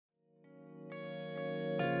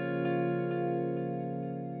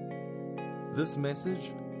This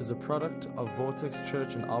message is a product of Vortex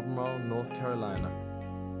Church in Albemarle, North Carolina.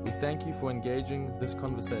 We thank you for engaging this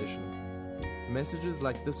conversation. Messages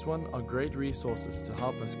like this one are great resources to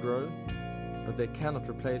help us grow, but they cannot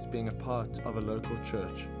replace being a part of a local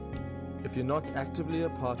church. If you're not actively a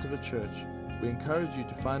part of a church, we encourage you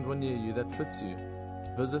to find one near you that fits you.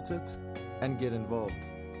 Visit it and get involved.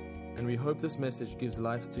 And we hope this message gives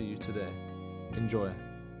life to you today. Enjoy.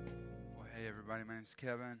 Well, hey everybody, my name's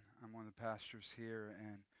Kevin. I'm one of the pastors here,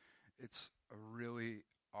 and it's a really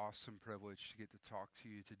awesome privilege to get to talk to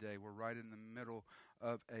you today. We're right in the middle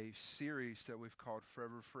of a series that we've called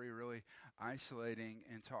Forever Free, really isolating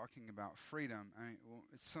and talking about freedom.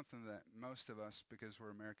 It's something that most of us, because we're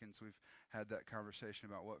Americans, we've had that conversation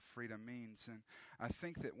about what freedom means. And I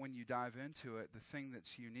think that when you dive into it, the thing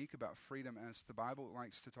that's unique about freedom, as the Bible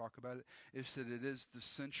likes to talk about it, is that it is the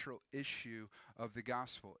central issue of the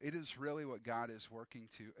gospel. It is really what God is working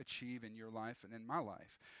to achieve in your life and in my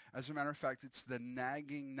life. As a matter of fact, it's the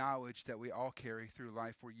nagging knowledge that we all carry through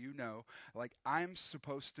life where you know, like, I'm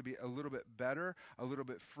supposed to be a little bit better, a little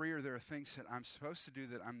bit freer. There are things that I'm supposed to do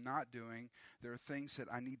that I'm not doing. There are things that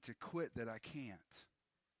I need to quit that I can't.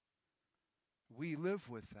 We live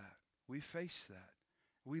with that. We face that.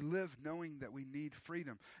 We live knowing that we need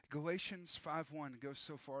freedom. Galatians 5:1 goes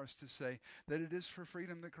so far as to say that it is for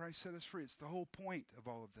freedom that Christ set us free. It's the whole point of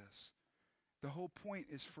all of this. The whole point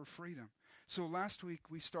is for freedom. So last week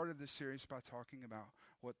we started this series by talking about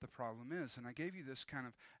what the problem is. And I gave you this kind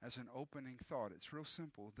of as an opening thought. It's real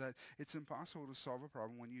simple, that it's impossible to solve a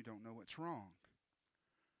problem when you don't know what's wrong.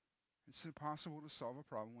 It's impossible to solve a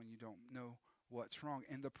problem when you don't know what's wrong.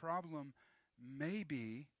 And the problem may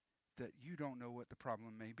be that you don't know what the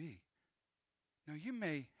problem may be. Now, you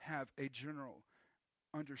may have a general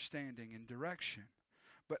understanding and direction,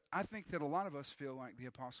 but I think that a lot of us feel like the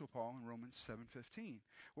Apostle Paul in Romans 7:15,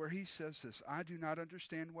 where he says this: I do not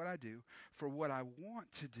understand what I do, for what I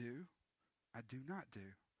want to do, I do not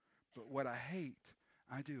do. But what I hate,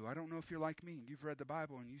 I do. I don't know if you're like me and you've read the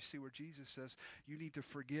Bible and you see where Jesus says you need to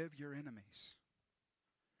forgive your enemies.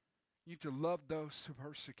 You need to love those who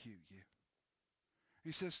persecute you.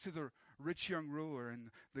 He says to the rich young ruler in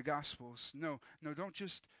the Gospels, no, don't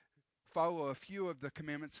just follow a few of the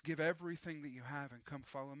commandments. Give everything that you have and come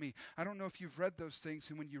follow me. I don't know if you've read those things,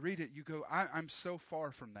 and when you read it, you go, I'm so far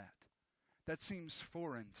from that. That seems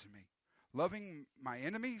foreign to me. Loving my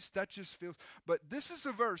enemies, that just feels... But this is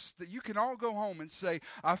a verse that you can all go home and say,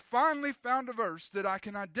 I finally found a verse that I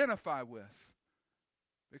can identify with.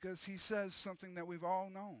 Because he says something that we've all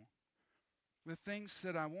known. The things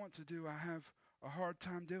that I want to do, I have a hard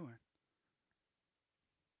time doing.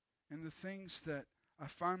 And the things that I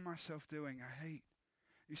find myself doing, I hate.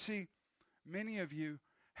 You see, many of you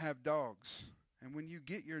have dogs. And when you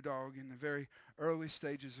get your dog in the very early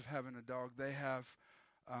stages of having a dog, they have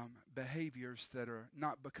behaviors that are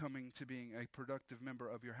not becoming to being a productive member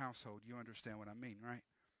of your household. You understand what I mean, right?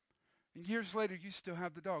 And years later, you still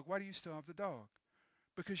have the dog. Why do you still have the dog?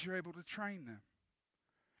 Because you're able to train them.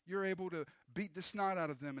 You're able to beat the snot out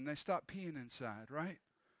of them and they stop peeing inside, right?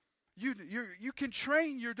 You can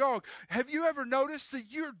train your dog. Have you ever noticed that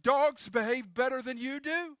your dogs behave better than you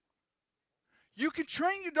do? You can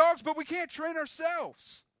train your dogs, but we can't train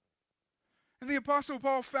ourselves. And the Apostle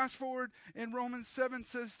Paul, fast forward in Romans 7,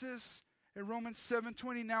 says this, in Romans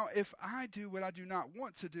 7:20, now if I do what I do not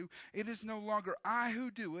want to do, it is no longer I who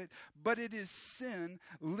do it, but it is sin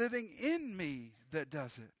living in me that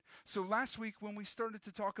does it. So last week when we started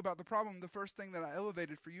to talk about the problem, the first thing that I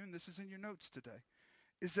elevated for you, and this is in your notes today,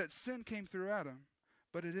 is that sin came through Adam,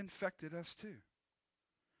 but it infected us too.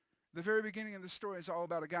 The very beginning of the story is all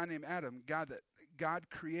about a guy named Adam, guy that God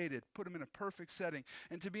created, put him in a perfect setting.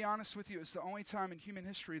 And to be honest with you, it's the only time in human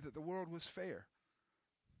history that the world was fair.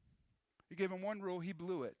 You gave him one rule, he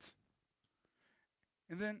blew it.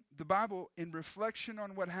 And then the Bible, in reflection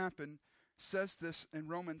on what happened, says this in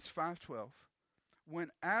Romans 5:12.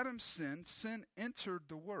 When Adam sinned, sin entered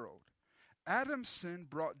the world. Adam's sin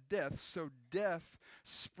brought death, so death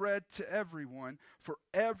spread to everyone, for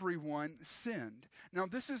everyone sinned. Now,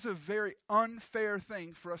 this is a very unfair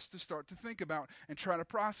thing for us to start to think about and try to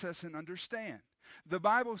process and understand. The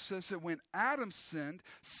Bible says that when Adam sinned,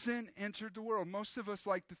 sin entered the world. Most of us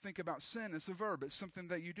like to think about sin as a verb. It's something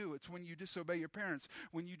that you do. It's when you disobey your parents,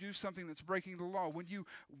 when you do something that's breaking the law, when you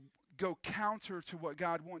go counter to what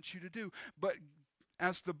God wants you to do. But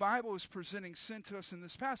as the Bible is presenting sin to us in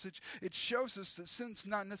this passage, it shows us that sin's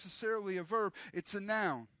not necessarily a verb, it's a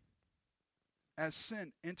noun. As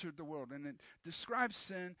sin entered the world. And it describes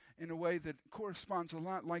sin in a way that corresponds a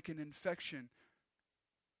lot like an infection,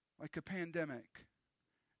 like a pandemic.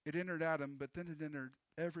 It entered Adam, but then it entered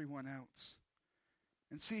everyone else.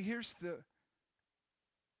 And see, here's the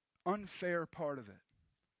unfair part of it.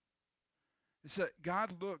 It's that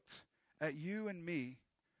God looked at you and me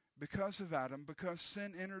because of Adam, because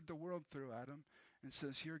sin entered the world through Adam, and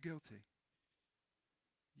says, you're guilty.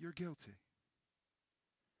 You're guilty.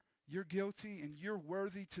 You're guilty, and you're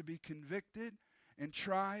worthy to be convicted and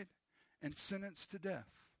tried and sentenced to death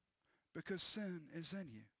because sin is in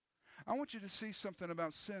you. I want you to see something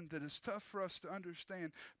about sin that is tough for us to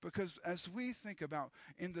understand, because as we think about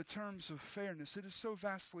in the terms of fairness, it is so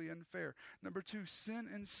vastly unfair. Number two, sin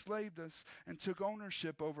enslaved us and took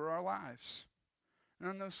ownership over our lives. And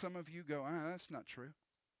I know some of you go, that's not true.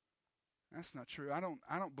 That's not true. I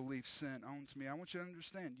don't believe sin owns me. I want you to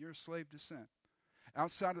understand, you're a slave to sin.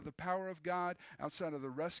 Outside of the power of God, outside of the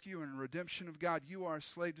rescue and redemption of God, you are a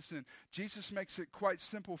slave to sin. Jesus makes it quite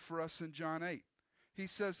simple for us in John 8. He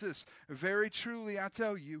says this, very truly I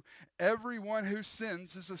tell you, everyone who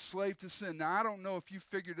sins is a slave to sin. Now, I don't know if you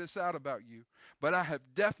figured this out about you, but I have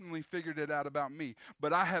definitely figured it out about me.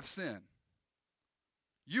 But I have sinned.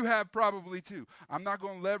 You have probably too. I'm not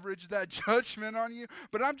going to leverage that judgment on you,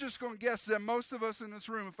 but I'm just going to guess that most of us in this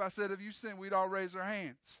room, if I said, have you sinned, we'd all raise our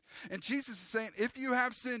hands. And Jesus is saying, if you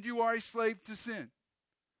have sinned, you are a slave to sin.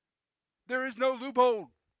 There is no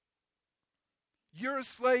loophole. You're a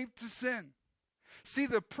slave to sin. See,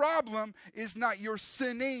 the problem is not your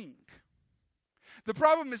sinning. The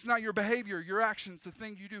problem is not your behavior, your actions, the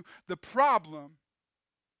things you do. The problem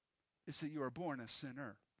is that you are born a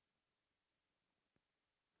sinner.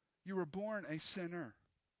 You were born a sinner.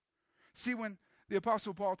 See, when the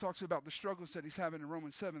Apostle Paul talks about the struggles that he's having in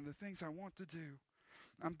Romans 7, the things I want to do,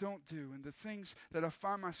 I don't do, and the things that I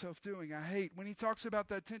find myself doing, I hate. When he talks about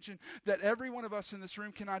that tension that every one of us in this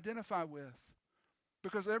room can identify with,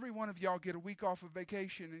 because every one of y'all get a week off of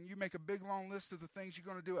vacation and you make a big long list of the things you're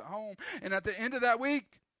going to do at home. And at the end of that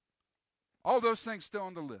week, all those things still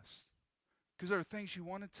on the list. Because there are things you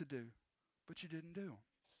wanted to do, but you didn't do.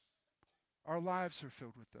 Our lives are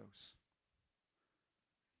filled with those.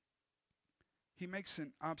 He makes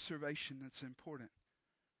an observation that's important.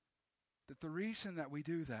 That the reason that we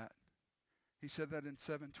do that, he said that in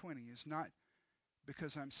 7:20, is not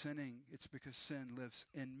because I'm sinning, it's because sin lives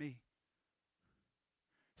in me.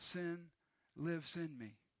 Sin lives in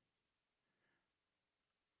me.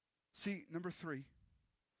 See, number 3,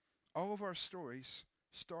 all of our stories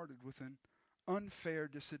started with an unfair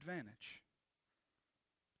disadvantage.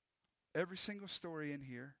 Every single story in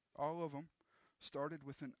here, all of them, started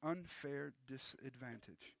with an unfair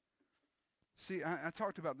disadvantage. See, I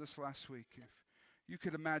talked about this last week. If you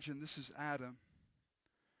could imagine, this is Adam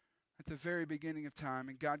at the very beginning of time,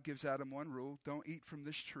 and God gives Adam one rule: don't eat from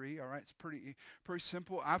this tree. All right, it's pretty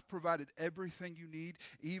simple. I've provided everything you need,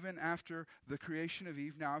 even after the creation of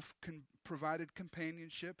Eve. Now I've provided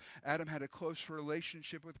companionship. Adam had a close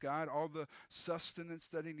relationship with God, all the sustenance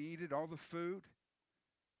that he needed, all the food.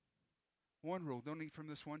 One rule: don't eat from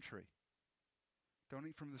this one tree. Don't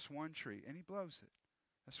eat from this one tree. And he blows it.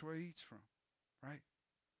 That's where he eats from, right?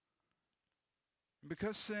 And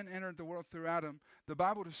because sin entered the world through Adam, the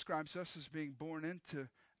Bible describes us as being born into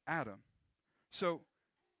Adam. So,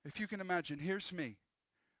 if you can imagine, here's me.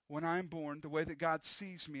 When I'm born, the way that God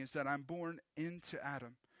sees me is that I'm born into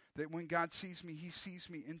Adam. That when God sees me, he sees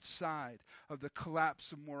me inside of the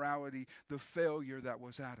collapse of morality, the failure that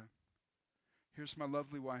was Adam. Here's my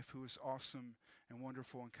lovely wife, who is awesome and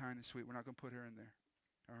wonderful and kind and sweet. We're not going to put her in there,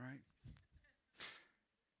 all right?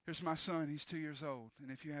 Here's my son. He's 2 years old. And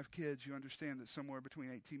if you have kids, you understand that somewhere between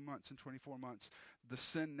 18 months and 24 months, the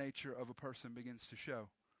sin nature of a person begins to show.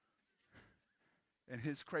 And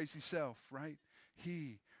his crazy self, right?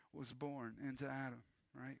 He was born into Adam,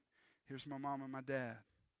 right? Here's my mom and my dad.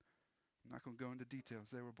 I'm not going to go into details.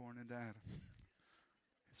 They were born into Adam.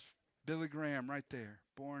 It's Billy Graham right there,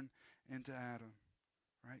 born into Adam,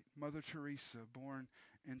 right? Mother Teresa, born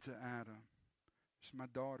into Adam. It's my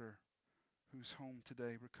daughter, who's home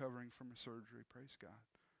today recovering from a surgery. Praise God.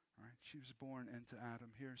 All right. She was born into Adam.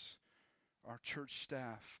 Here's our church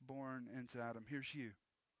staff, born into Adam. Here's you,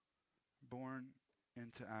 born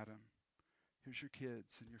into Adam. Here's your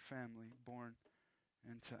kids and your family, born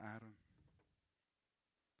into Adam.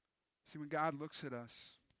 See, when God looks at us,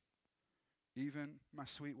 even my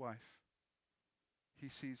sweet wife, he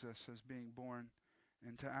sees us as being born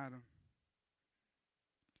into Adam.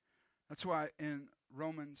 That's why in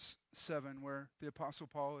Romans 7, where the Apostle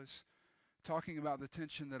Paul is talking about the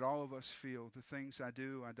tension that all of us feel, the things I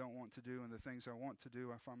do, I don't want to do, and the things I want to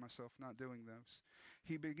do, I find myself not doing those.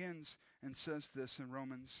 He begins and says this in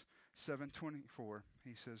Romans 7:24.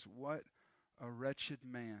 He says, what a wretched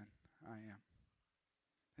man I am.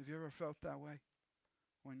 Have you ever felt that way?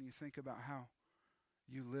 when you think about how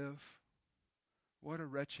you live? What a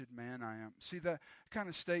wretched man I am. See, that kind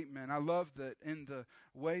of statement, I love that in the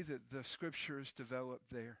way that the scripture is developed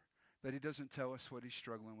there, that he doesn't tell us what he's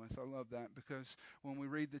struggling with. I love that because when we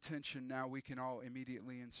read the tension now, we can all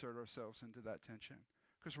immediately insert ourselves into that tension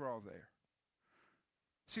because we're all there.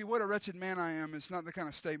 See, what a wretched man I am is not the kind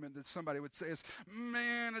of statement that somebody would say is,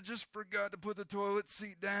 man, I just forgot to put the toilet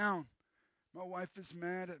seat down. My wife is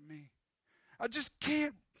mad at me. I just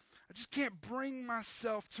can't bring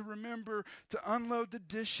myself to remember to unload the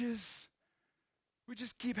dishes. We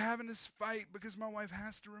just keep having this fight because my wife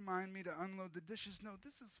has to remind me to unload the dishes. No,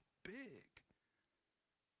 this is big.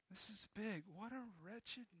 This is big. What a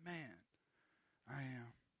wretched man I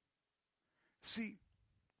am. See,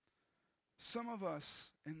 some of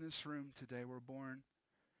us in this room today were born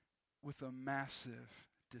with a massive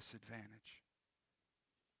disadvantage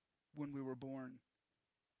when we were born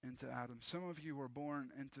into Adam. Some of you were born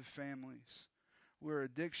into families where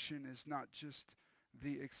addiction is not just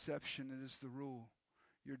the exception, it is the rule.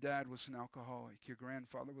 Your dad was an alcoholic. Your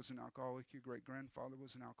grandfather was an alcoholic. Your great-grandfather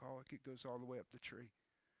was an alcoholic. It goes all the way up the tree.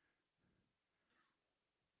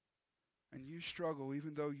 And you struggle,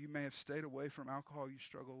 even though you may have stayed away from alcohol, you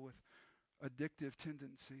struggle with addictive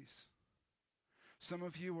tendencies. Some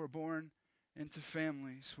of you were born into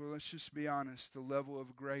families where, let's just be honest, the level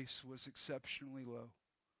of grace was exceptionally low.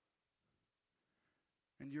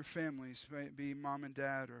 And your families, may it be mom and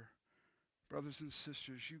dad or brothers and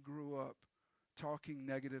sisters, you grew up talking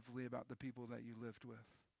negatively about the people that you lived with.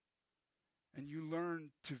 And you learned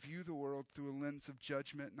to view the world through a lens of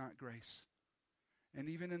judgment, not grace. And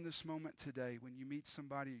even in this moment today, when you meet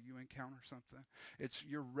somebody or you encounter something,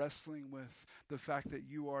 you're wrestling with the fact that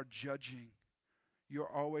you are judging. You're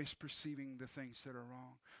always perceiving the things that are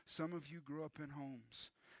wrong. Some of you grew up in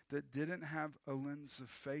homes that didn't have a lens of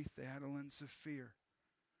faith. They had a lens of fear.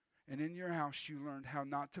 And in your house, you learned how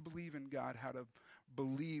not to believe in God, how to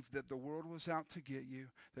believe that the world was out to get you,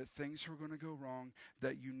 that things were going to go wrong,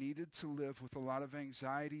 that you needed to live with a lot of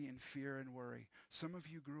anxiety and fear and worry. Some of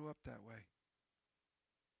you grew up that way.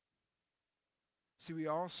 See, we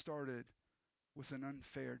all started with an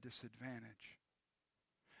unfair disadvantage.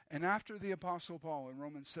 And after the Apostle Paul in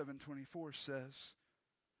Romans 7:24 says,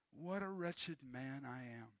 what a wretched man I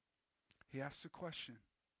am, he asks a question.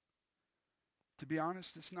 To be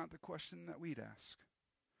honest, it's not the question that we'd ask.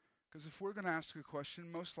 Because if we're going to ask a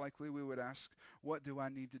question, most likely we would ask, what do I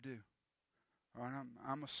need to do? All right,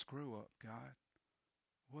 I'm a screw up, God.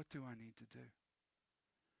 What do I need to do?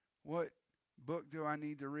 What book do I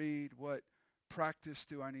need to read? What practice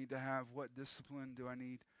do I need to have? What discipline do I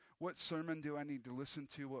need? What sermon do I need to listen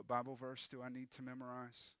to? What Bible verse do I need to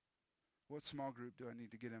memorize? What small group do I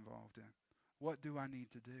need to get involved in? What do I need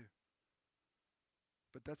to do?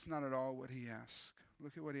 But that's not at all what he asks.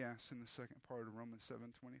 Look at what he asks in the second part of Romans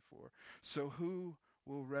 7:24. So who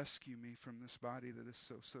will rescue me from this body that is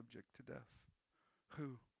so subject to death?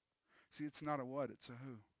 Who? See, it's not a what, it's a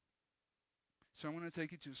who. So I'm going to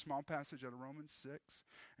take you to a small passage out of Romans 6,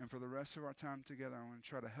 and for the rest of our time together, I want to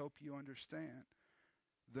try to help you understand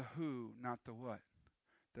the who, not the what,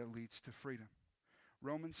 that leads to freedom.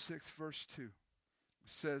 Romans 6, verse 2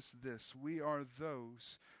 says this, we are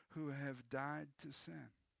those who have died to sin.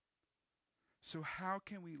 So how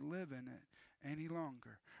can we live in it any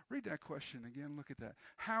longer? Read that question again. Look at that.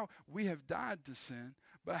 How we have died to sin,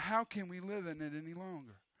 but how can we live in it any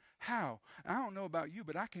longer? How? I don't know about you,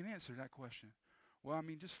 but I can answer that question. Well, I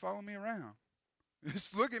mean, just follow me around.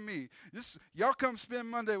 Just look at me. Y'all come spend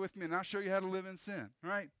Monday with me, and I'll show you how to live in sin,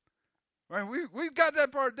 right? Right? We've got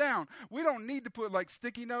that part down. We don't need to put like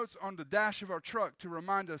sticky notes on the dash of our truck to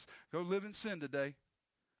remind us, go live in sin today.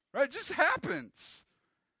 Right? It just happens.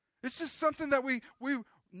 It's just something that we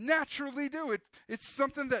naturally do. It's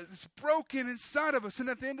something that's broken inside of us. And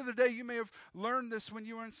at the end of the day, you may have learned this when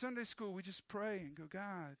you were in Sunday school. We just pray and go,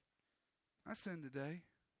 God, I sinned today.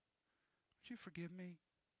 Would you forgive me?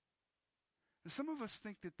 And some of us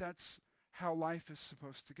think that that's how life is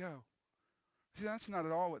supposed to go. See, that's not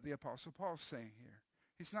at all what the Apostle Paul's saying here.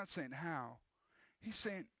 He's not saying how. He's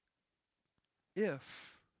saying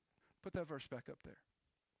if. Put that verse back up there.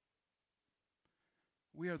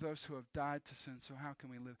 We are those who have died to sin, so how can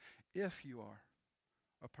we live? If you are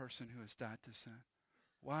a person who has died to sin,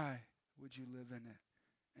 why would you live in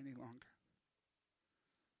it any longer?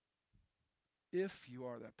 If you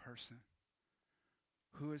are that person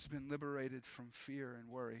who has been liberated from fear and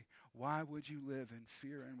worry, why would you live in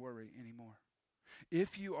fear and worry anymore?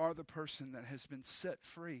 If you are the person that has been set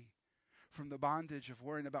free from the bondage of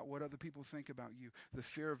worrying about what other people think about you, the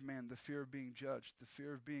fear of man, the fear of being judged, the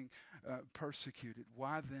fear of being persecuted,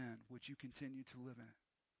 why then would you continue to live in it?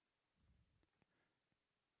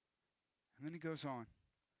 And then he goes on.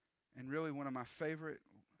 And really one of my favorite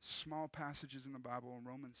small passages in the Bible, in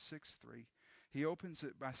Romans 6:3, he opens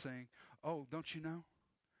it by saying, oh, don't you know?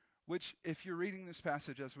 Which, if you're reading this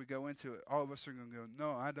passage as we go into it, all of us are going to go,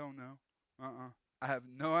 no, I don't know. I have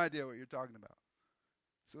no idea what you're talking about.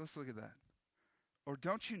 So let's look at that. Or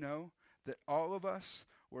don't you know that all of us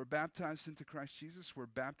were baptized into Christ Jesus? We're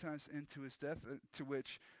baptized into his death, to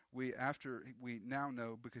which after we now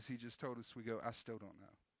know, because he just told us, we go, I still don't know.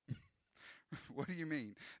 What do you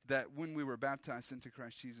mean? That when we were baptized into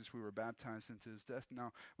Christ Jesus, we were baptized into his death?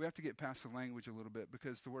 Now, we have to get past the language a little bit,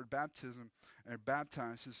 because the word baptism, or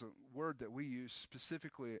baptized, is a word that we use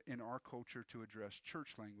specifically in our culture to address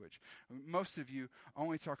church language. Most of you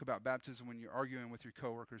only talk about baptism when you're arguing with your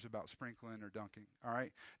coworkers about sprinkling or dunking, all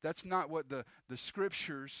right? That's not what the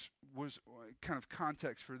scriptures was kind of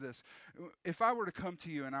context for this. If I were to come to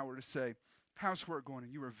you and I were to say, how's work going?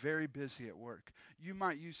 And you were very busy at work, you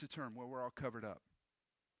might use the term, well, we're all covered up.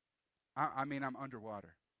 I mean, I'm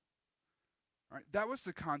underwater. All right, that was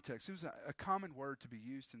the context. It was a common word to be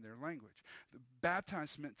used in their language. The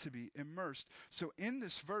baptized meant to be immersed. So in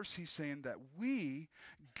this verse, he's saying that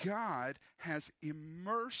God has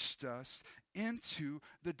immersed us into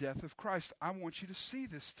the death of Christ. I want you to see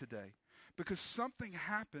this today. Because something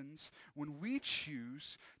happens when we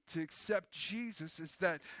choose to accept Jesus, is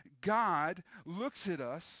that God looks at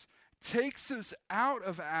us, takes us out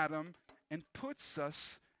of Adam, and puts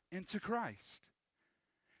us into Christ.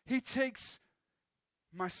 He takes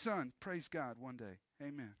my son, praise God, one day,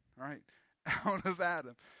 amen, all right, out of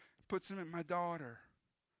Adam, puts him in my daughter,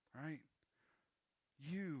 all right,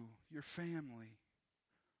 you, your family,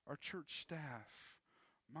 our church staff,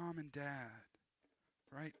 mom and dad,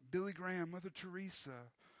 right? Billy Graham, Mother Teresa,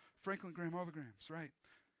 Franklin Graham, all the Grahams, right?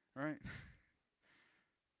 All right?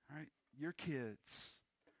 All right? Your kids,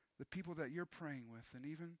 the people that you're praying with, and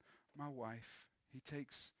even my wife, he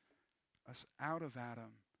takes us out of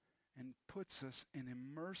Adam and puts us and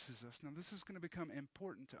immerses us. Now, this is going to become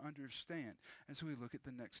important to understand as we look at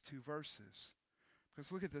the next two verses.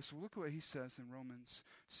 Because look at this. Look at what he says in Romans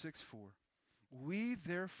 6:4. We,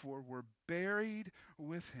 therefore, were buried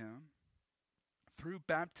with him through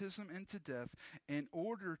baptism into death, in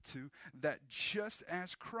order that just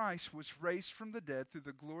as Christ was raised from the dead through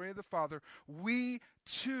the glory of the Father, we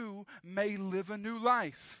too may live a new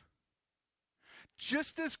life.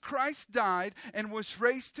 Just as Christ died and was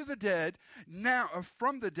raised to the dead,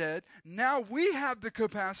 from the dead, now we have the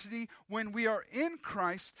capacity, when we are in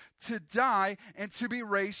Christ, to die and to be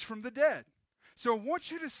raised from the dead. So I want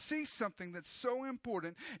you to see something that's so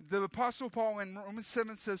important. The Apostle Paul in Romans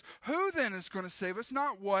 7 says, who then is going to save us?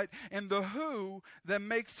 Not what. And the who that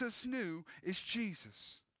makes us new is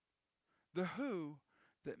Jesus. The who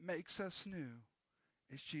that makes us new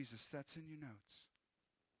is Jesus. That's in your notes.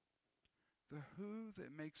 The who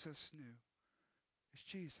that makes us new is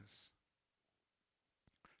Jesus.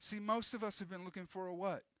 See, most of us have been looking for a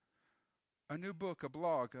what? A new book, a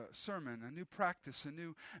blog, a sermon, a new practice, a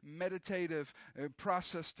new meditative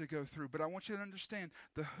process to go through. But I want you to understand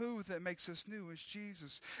the who that makes us new is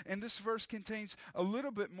Jesus. And this verse contains a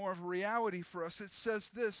little bit more of a reality for us. It says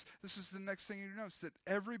this is the next thing you notice, that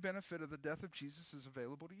every benefit of the death of Jesus is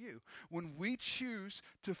available to you. When we choose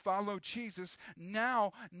to follow Jesus,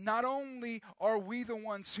 now not only are we the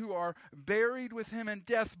ones who are buried with him in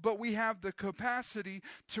death, but we have the capacity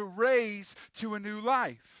to raise to a new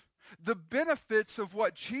life. The benefits of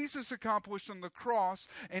what Jesus accomplished on the cross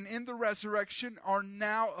and in the resurrection are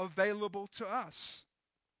now available to us.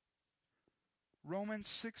 Romans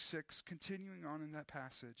 6:6, continuing on in that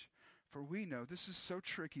passage. For we know, this is so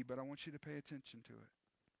tricky, but I want you to pay attention to it.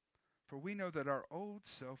 For we know that our old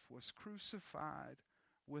self was crucified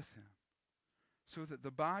with him, so that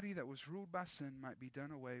the body that was ruled by sin might be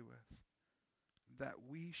done away with, that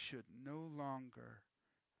we should no longer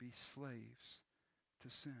be slaves to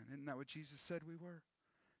sin. Isn't that what Jesus said we were?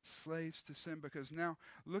 Slaves to sin. Because now,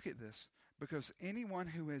 look at this. Because anyone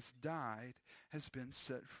who has died has been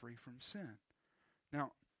set free from sin.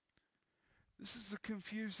 Now, this is a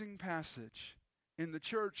confusing passage. In the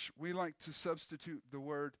church, we like to substitute the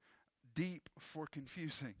word deep for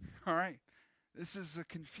confusing. All right? This is a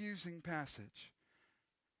confusing passage.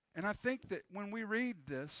 And I think that when we read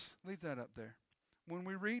this, leave that up there. When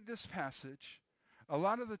we read this passage, a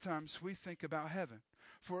lot of the times we think about heaven.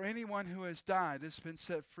 For anyone who has died has been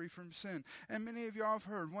set free from sin. And many of y'all have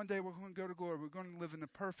heard, one day we're going to go to glory. We're going to live in a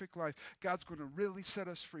perfect life. God's going to really set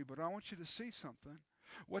us free. But I want you to see something.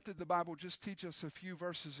 What did the Bible just teach us a few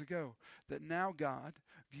verses ago? That now God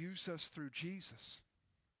views us through Jesus.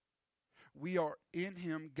 We are in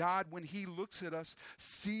him. God, when he looks at us,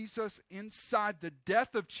 sees us inside the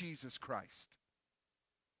death of Jesus Christ.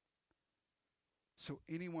 So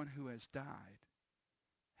anyone who has died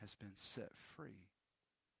has been set free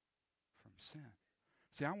from sin.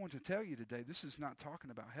 See, I want to tell you today, this is not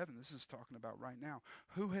talking about heaven. This is talking about right now.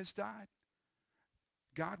 Who has died?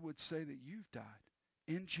 God would say that you've died.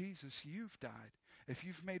 In Jesus, you've died. If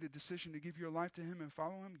you've made a decision to give your life to him and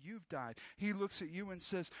follow him, you've died. He looks at you and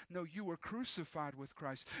says, no, you were crucified with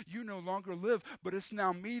Christ. You no longer live, but it's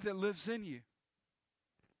now me that lives in you.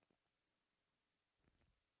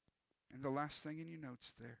 And the last thing in your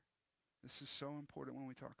notes there, this is so important when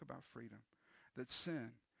we talk about freedom, that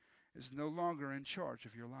sin is no longer in charge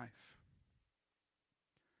of your life.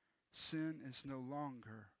 Sin is no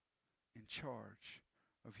longer in charge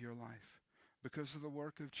of your life. Because of the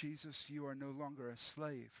work of Jesus, you are no longer a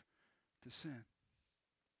slave to sin.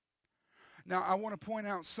 Now, I want to point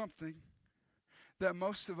out something that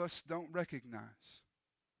most of us don't recognize,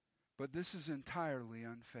 but this is entirely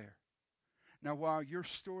unfair. Now, while your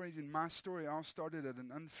story and my story all started at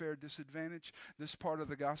an unfair disadvantage, this part of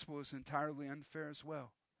the gospel is entirely unfair as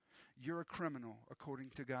well. You're a criminal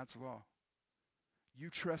according to God's law.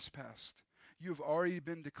 You trespassed. You've already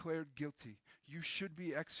been declared guilty. You should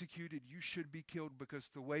be executed. You should be killed because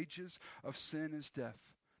the wages of sin is death.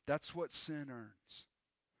 That's what sin earns.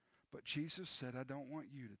 But Jesus said, I don't want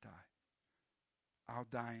you to die. I'll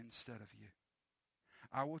die instead of you.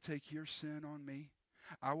 I will take your sin on me.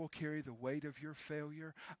 I will carry the weight of your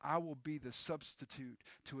failure. I will be the substitute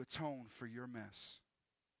to atone for your mess.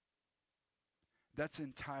 That's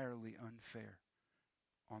entirely unfair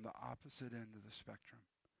on the opposite end of the spectrum.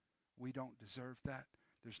 We don't deserve that.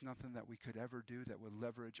 There's nothing that we could ever do that would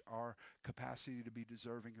leverage our capacity to be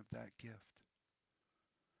deserving of that gift.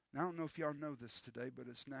 Now, I don't know if y'all know this today, but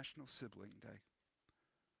it's National Sibling Day.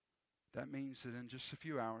 That means that in just a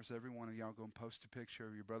few hours, every one of y'all going to post a picture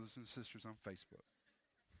of your brothers and sisters on Facebook.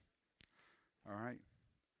 All right?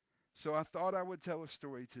 So I thought I would tell a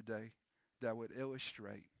story today that would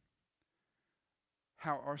illustrate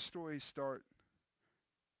how our stories start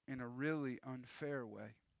in a really unfair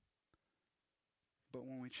way. But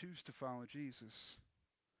when we choose to follow Jesus,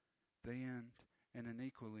 they end in an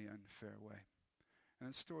equally unfair way. And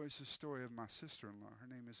the story is the story of my sister-in-law. Her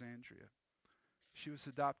name is Andrea. She was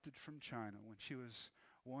adopted from China. When she was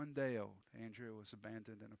 1 day old, Andrea was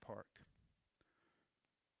abandoned in a park.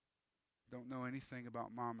 Don't know anything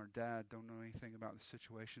about mom or dad, don't know anything about the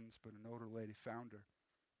situations, but an older lady found her.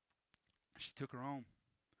 She took her home.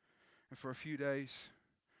 And for a few days,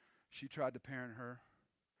 she tried to parent her,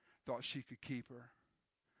 thought she could keep her.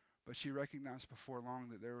 But she recognized before long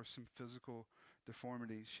that there were some physical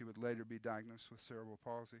deformities. She would later be diagnosed with cerebral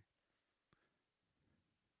palsy.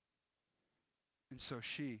 And so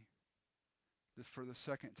she, for the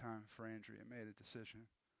second time for Andrea, made a decision.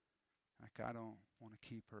 Like, I don't want to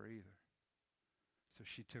keep her either. So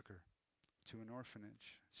she took her to an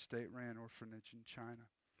orphanage, state-ran orphanage in China,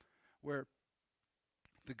 where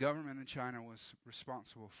the government in China was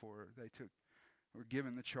responsible for her. They were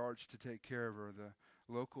given the charge to take care of her. The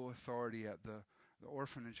local authority at the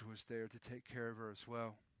orphanage was there to take care of her as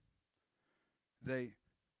well. They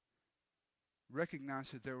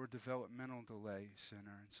recognized that there were developmental delays in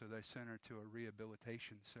her, and so they sent her to a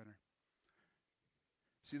rehabilitation center.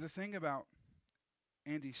 See, the thing about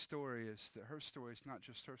Andy's story is that her story is not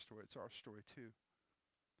just her story, it's our story too.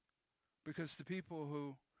 Because the people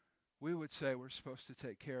who we would say were supposed to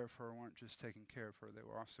take care of her weren't just taking care of her, they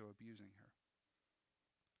were also abusing her.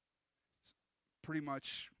 Pretty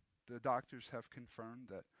much the doctors have confirmed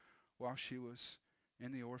that while she was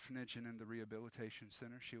in the orphanage and in the rehabilitation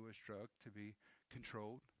center, she was drugged to be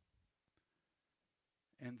controlled.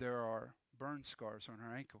 And there are burn scars on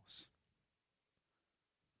her ankles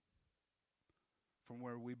from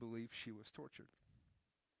where we believe she was tortured.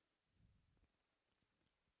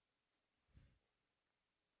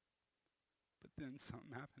 But then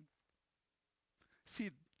something happened. See,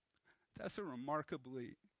 that's a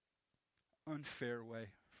remarkably unfair way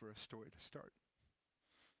for a story to start.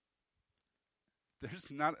 There's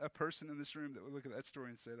not a person in this room that would look at that story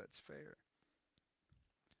and say that's fair.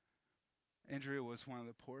 Andrea was one of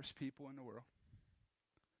the poorest people in the world.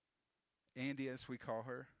 Andy, as we call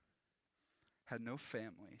her, had no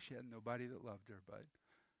family. She had nobody that loved her, but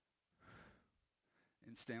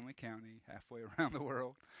in Stanley County, halfway around the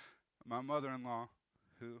world, my mother-in-law,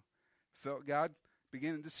 who felt God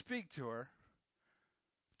beginning to speak to her,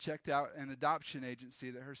 checked out an adoption agency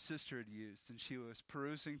that her sister had used, and she was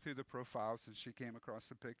perusing through the profiles, and she came across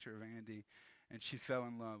a picture of Andy, and she fell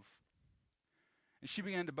in love. And she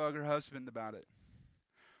began to bug her husband about it,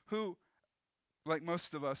 who like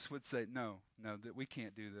most of us would say, no, that we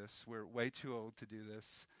can't do this. We're way too old to do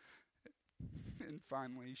this. And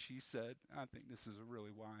finally she said, I think this is a really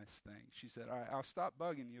wise thing. She said, all right, I'll stop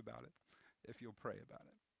bugging you about it if you'll pray about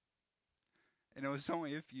it. And it was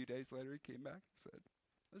only a few days later he came back and said,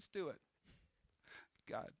 let's do it.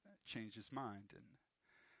 God changed his mind. And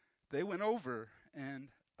they went over and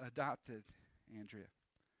adopted Andrea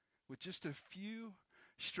with just a few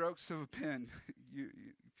strokes of a pen.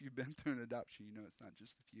 If you've been through an adoption, you know it's not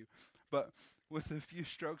just a few. But with a few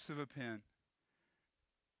strokes of a pen,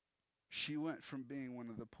 she went from being one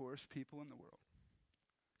of the poorest people in the world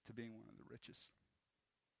to being one of the richest.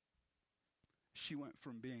 She went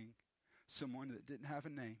from being someone that didn't have a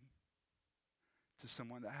name to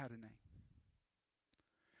someone that had a name.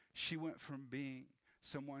 She went from being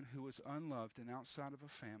someone who was unloved and outside of a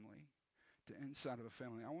family to inside of a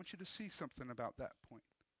family. I want you to see something about that point.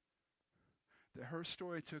 That her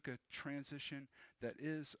story took a transition that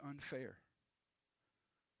is unfair.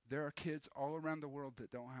 There are kids all around the world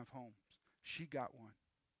that don't have homes. She got one.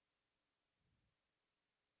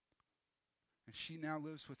 And she now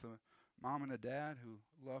lives with a mom and a dad who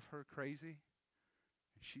love her crazy.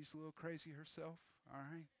 And she's a little crazy herself, all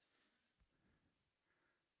right?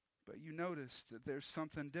 But you notice that there's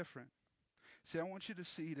something different. See, I want you to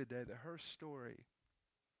see today that her story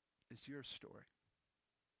is your story.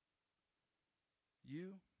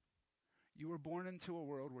 You were born into a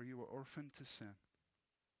world where you were orphaned to sin.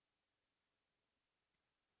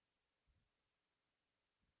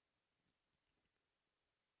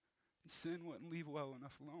 Sin wouldn't leave well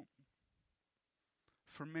enough alone.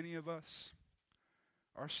 For many of us,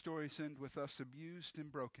 our stories end with us abused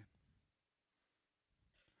and broken.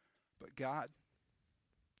 But God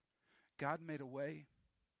made a way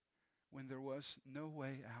when there was no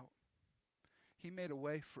way out. He made a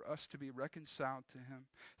way for us to be reconciled to him.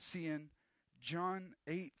 See, in John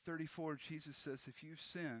 8:34, Jesus says, if you've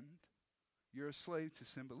sinned, you're a slave to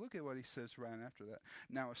sin. But look at what he says right after that.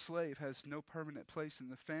 Now, a slave has no permanent place in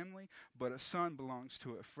the family, but a son belongs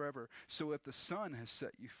to it forever. So if the Son has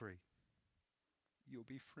set you free, you'll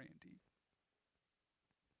be free indeed.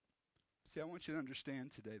 See, I want you to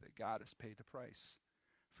understand today that God has paid the price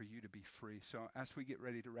for you to be free. So as we get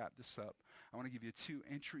ready to wrap this up, I want to give you 2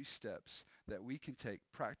 entry steps that we can take,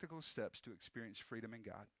 practical steps to experience freedom in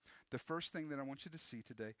God. The first thing that I want you to see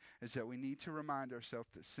today is that we need to remind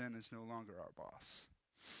ourselves that sin is no longer our boss.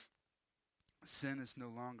 Sin is no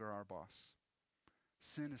longer our boss.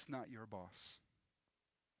 Sin is not your boss.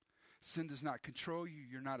 Sin does not control you.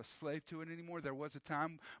 You're not a slave to it anymore. There was a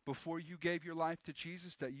time before you gave your life to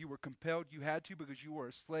Jesus that you were compelled, you had to because you were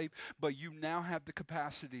a slave, but you now have the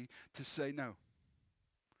capacity to say no.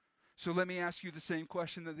 So let me ask you the same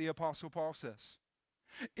question that the Apostle Paul says.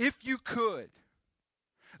 If you could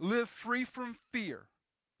live free from fear,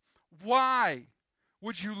 why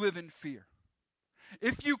would you live in fear?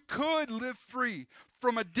 If you could live free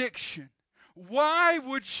from addiction, why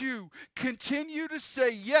would you continue to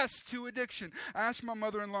say yes to addiction? I asked my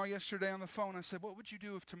mother-in-law yesterday on the phone, I said, what would you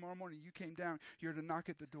do if tomorrow morning you came down, you were to knock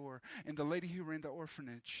at the door, and the lady who ran the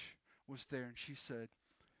orphanage was there, and she said,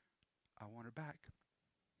 I want her back.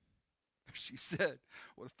 She said,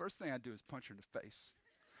 well, the first thing I'd do is punch her in the face.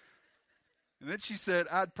 And then she said,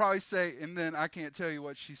 I'd probably say, and then I can't tell you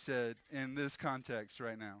what she said in this context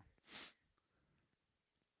right now.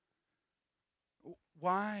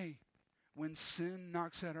 Why? When sin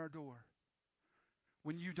knocks at our door,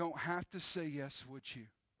 when you don't have to say yes, would you?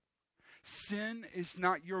 Sin is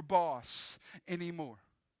not your boss anymore.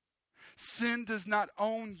 Sin does not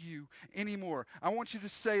own you anymore. I want you to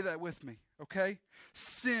say that with me, okay?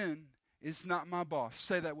 Sin is not my boss.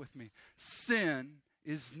 Say that with me. Sin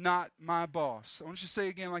is not my boss. I want you to say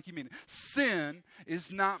it again like you mean it. Sin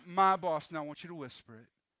is not my boss. Now I want you to whisper it.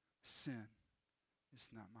 Sin is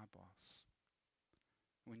not my boss.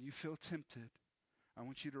 When you feel tempted, I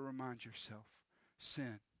want you to remind yourself,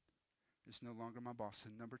 sin is no longer my boss.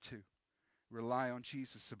 And number 2, rely on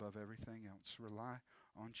Jesus above everything else. Rely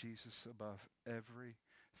on Jesus above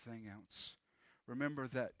everything else. Remember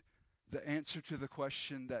that the answer to the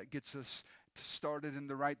question that gets us started in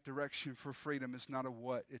the right direction for freedom is not a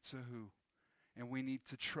what, it's a who. And we need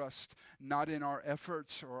to trust not in our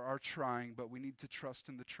efforts or our trying, but we need to trust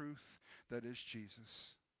in the truth that is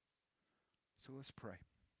Jesus. So let's pray.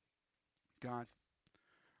 God,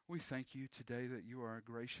 we thank you today that you are a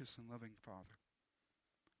gracious and loving Father,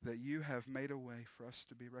 that you have made a way for us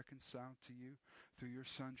to be reconciled to you through your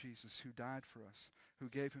Son Jesus, who died for us, who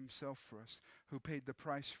gave himself for us, who paid the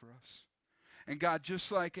price for us. And God,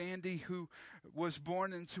 just like Andy, who was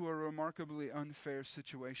born into a remarkably unfair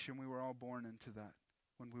situation, we were all born into that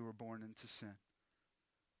when we were born into sin.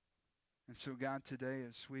 And so, God, today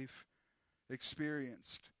as we've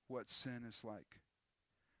experienced what sin is like,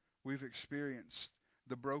 we've experienced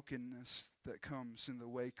the brokenness that comes in the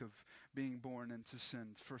wake of being born into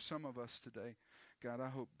sin. For some of us today, God, I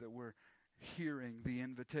hope that we're hearing the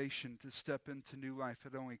invitation to step into new life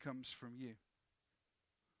that only comes from you.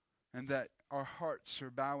 And that our hearts are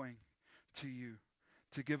bowing to you,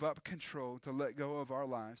 to give up control, to let go of our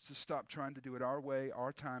lives, to stop trying to do it our way,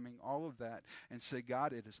 our timing, all of that, and say,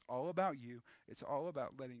 God, it is all about you. It's all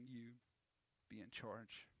about letting you be in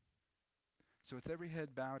charge. So with every head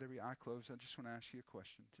bowed, every eye closed, I just want to ask you a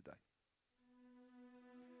question today.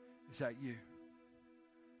 Is that you?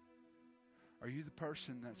 Are you the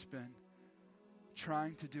person that's been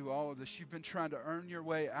trying to do all of this? You've been trying to earn your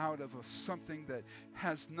way out of something that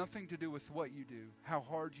has nothing to do with what you do, how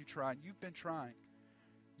hard you try. You've been trying.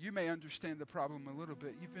 You may understand the problem a little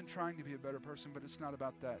bit. You've been trying to be a better person, but it's not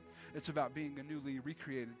about that. It's about being a newly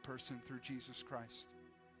recreated person through Jesus Christ.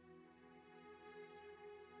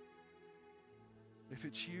 If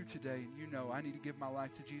it's you today and you know, I need to give my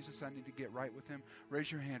life to Jesus, I need to get right with him,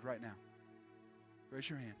 raise your hand right now. Raise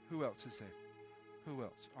your hand. Who else is there? Who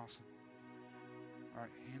else? Awesome. All right,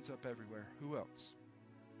 hands up everywhere. Who else?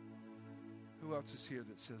 Who else is here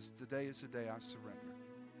that says, today is the day I surrender?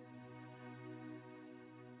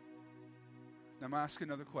 Now I'm going to ask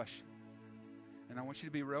another question. And I want you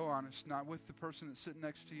to be real honest, not with the person that's sitting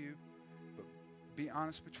next to you, but be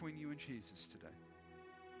honest between you and Jesus today.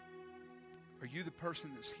 Are you the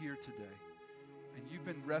person that's here today and you've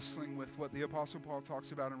been wrestling with what the Apostle Paul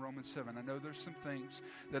talks about in Romans 7? I know there's some things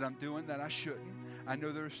that I'm doing that I shouldn't. I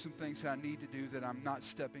know there's some things that I need to do that I'm not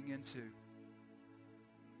stepping into.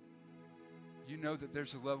 You know that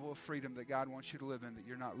there's a level of freedom that God wants you to live in that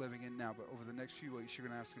you're not living in now. But over the next few weeks, you're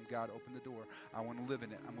going to ask him, God, open the door. I want to live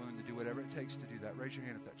in it. I'm willing to do whatever it takes to do that. Raise your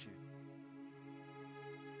hand if that's you.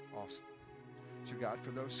 Awesome. So God,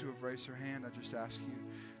 for those who have raised their hand, I just ask you,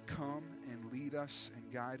 come and lead us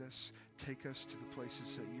and guide us. Take us to the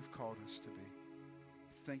places that you've called us to be.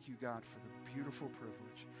 Thank you, God, for the beautiful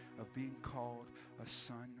privilege of being called a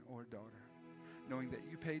son or daughter. Knowing that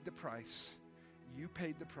you paid the price. You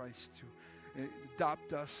paid the price to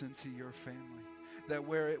adopt us into your family. That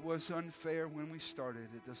where it was unfair when we started,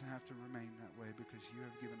 it doesn't have to remain that way because you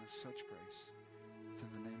have given us such grace. It's in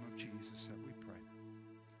the name of Jesus that we pray.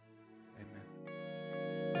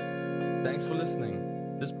 Amen. Thanks for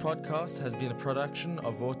listening. This podcast has been a production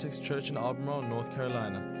of Vortex Church in Albemarle, North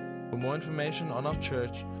Carolina. For more information on our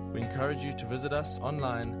church, we encourage you to visit us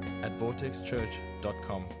online at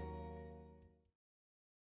vortexchurch.com.